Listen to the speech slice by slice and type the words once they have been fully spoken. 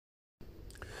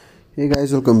Hey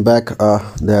guys, welcome back.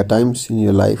 There are times in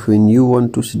your life when you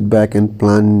want to sit back and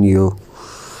plan your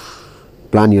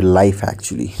life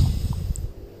actually,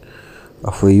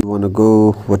 of where you want to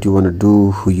go, what you want to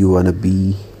do, who you want to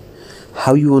be,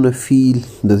 how you want to feel,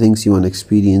 the things you want to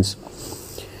experience.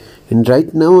 And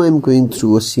right now, I'm going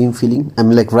through a same feeling. I'm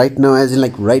like right now, as in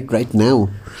like right now.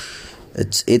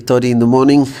 It's 8:30 in the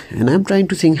morning, and I'm trying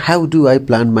to think, how do I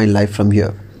plan my life from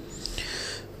here?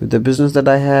 With the business that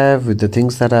I have, with the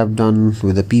things that I've done,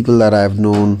 with the people that I've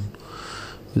known,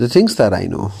 with the things that I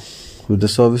know, with the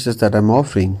services that I'm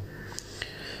offering.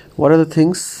 What are the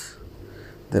things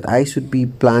that I should be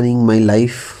planning my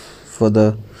life for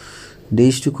the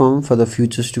days to come, for the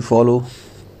futures to follow?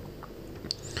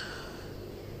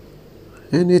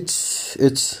 And it's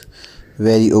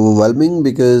very overwhelming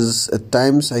because at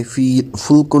times I feel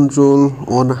full control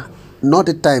on, not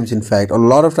at times, in fact, a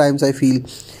lot of times I feel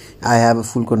I have a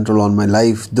full control on my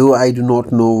life, though I do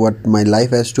not know what my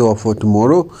life has to offer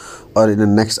tomorrow or in the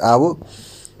next hour.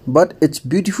 But it's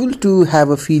beautiful to have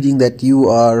a feeling that you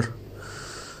have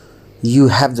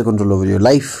the control over your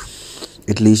life,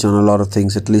 at least on a lot of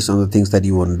things, at least on the things that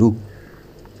you want to do.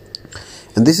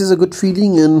 And this is a good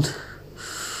feeling, and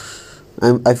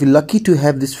I feel lucky to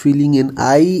have this feeling. And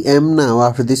I am now,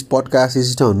 after this podcast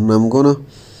is done, I'm gonna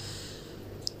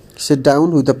sit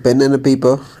down with a pen and a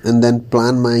paper and then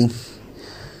plan my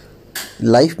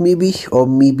life, maybe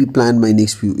plan my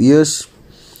next few years.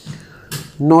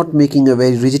 Not making a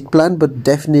very rigid plan, but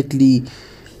definitely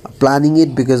planning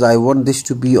it, because I want this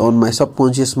to be on my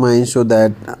subconscious mind, so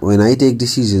that when I take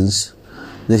decisions,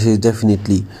 this is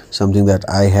definitely something that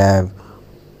I have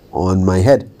on my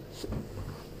head.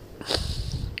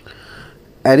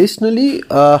 Additionally,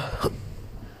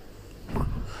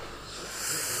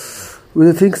 with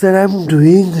the things that I'm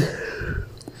doing,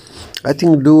 I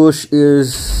think Dosh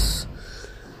is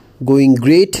going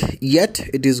great, yet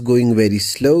it is going very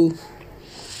slow.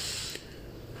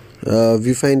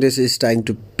 Viewfinders is trying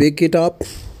to pick it up,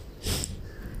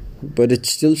 but it's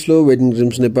still slow. Wedding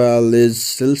Dreams Nepal is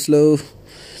still slow.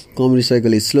 Comedy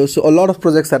Cycle is slow. So a lot of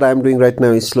projects that I'm doing right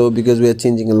now is slow because we are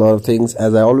changing a lot of things.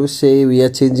 As I always say, we are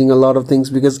changing a lot of things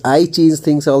because I change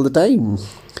things all the time.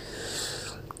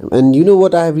 And you know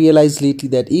what I have realized lately?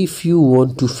 That if you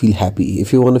want to feel happy,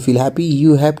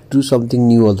 you have to do something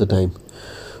new all the time.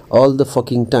 All the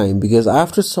fucking time. Because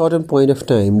after a certain point of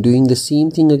time, doing the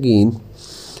same thing again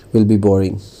will be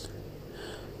boring.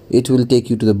 It will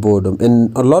take you to the boredom.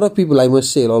 And a lot of people, I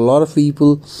must say,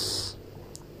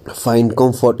 find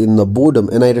comfort in the boredom.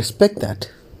 And I respect that.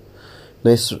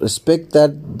 And I respect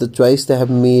that the choice they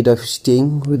have made of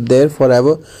staying with there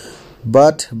forever.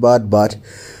 But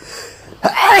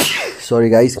sorry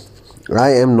guys,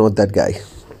 I am not that guy.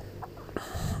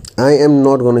 I am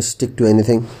not gonna stick to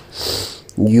anything.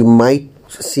 You might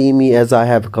see me as I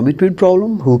have a commitment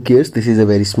problem. Who cares? This is a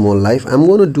very small life. I'm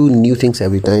gonna do new things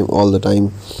every time, all the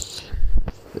time.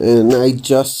 And I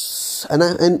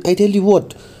tell you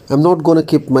what, I'm not gonna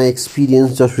keep my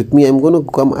experience just with me. I'm gonna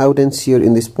come out and share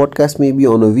in this podcast, maybe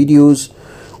on a videos,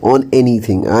 on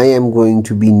anything. I am going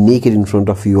to be naked in front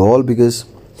of you all, because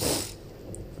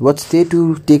what's there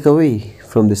to take away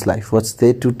from this life? What's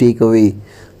there to take away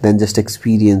than just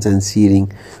experience and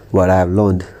seeing what I have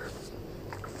learned?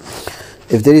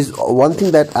 If there is one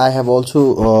thing that I have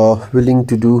also willing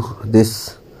to do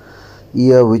this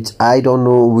year, which I don't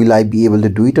know will I be able to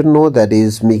do it or not, that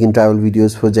is making travel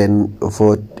videos for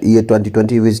year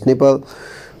 2020 with Nepal,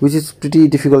 which is pretty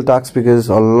difficult task because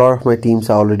a lot of my teams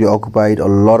are already occupied, a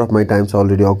lot of my times are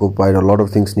already occupied, a lot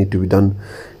of things need to be done,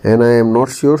 and I am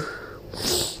not sure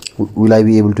will I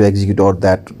be able to execute all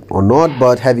that or not.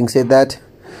 But having said that,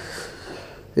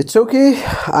 it's okay.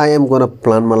 I am gonna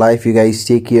plan my life. You guys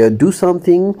take care. Do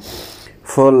something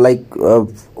for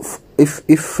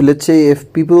if let's say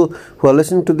if people who are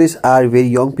listening to this are very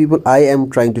young people, I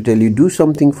am trying to tell you, do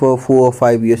something for 4 or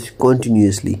 5 years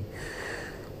continuously.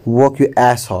 Work your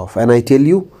ass off, and I tell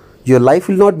you, your life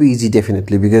will not be easy,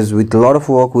 definitely, because with a lot of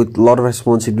work, with a lot of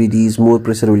responsibilities, more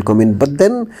pressure will come in, but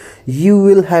then you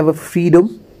will have a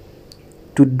freedom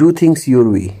to do things your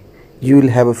way. You will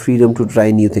have a freedom to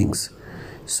try new things.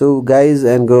 So guys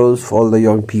and girls, for all the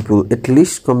young people, at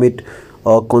least commit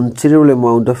a considerable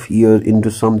amount of years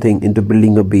into something, into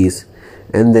building a base,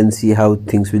 and then see how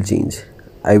things will change.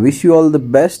 I wish you all the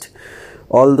best.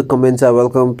 All the comments are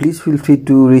welcome. Please feel free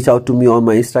to reach out to me on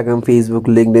my Instagram, Facebook,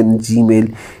 LinkedIn,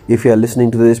 Gmail if you are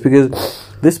listening to this, because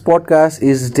this podcast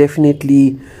is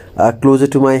definitely closer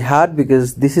to my heart,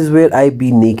 because this is where I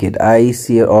be naked. I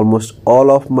share almost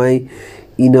all of my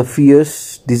inner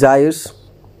fears, desires,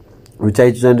 which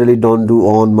I generally don't do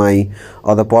on my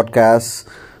other podcasts,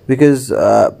 because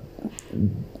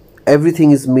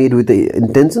everything is made with the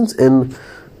intentions, and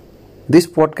this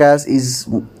podcast is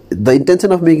the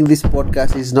intention of making this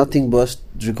podcast is nothing but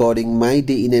recording my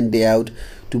day in and day out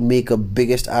to make a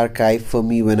biggest archive for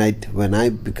me. When I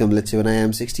become, let's say, when I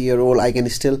am 60-year-old, I can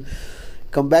still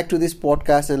come back to this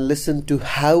podcast and listen to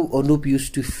how Anup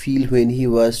used to feel when he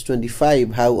was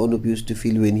 25, how Anup used to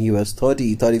feel when he was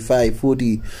 30, 35,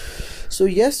 40. So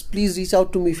yes, please reach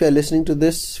out to me if you're listening to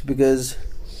this, because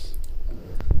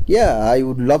I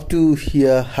would love to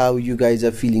hear how you guys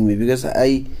are feeling me. Because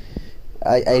I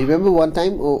remember one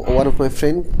time one of my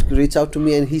friends reached out to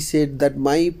me and he said that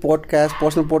my personal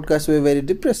podcasts were very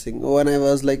depressing. And I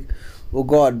was like, oh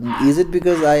God, is it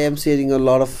because I am sharing a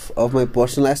lot of my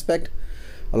personal aspect,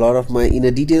 a lot of my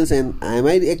inner details, and am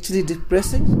I actually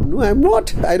depressing? No, I'm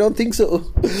not. I don't think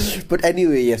so. But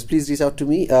anyway, yes, please reach out to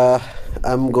me.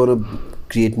 I'm gonna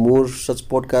create more such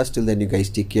podcasts. Till then, you guys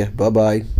take care. Bye bye.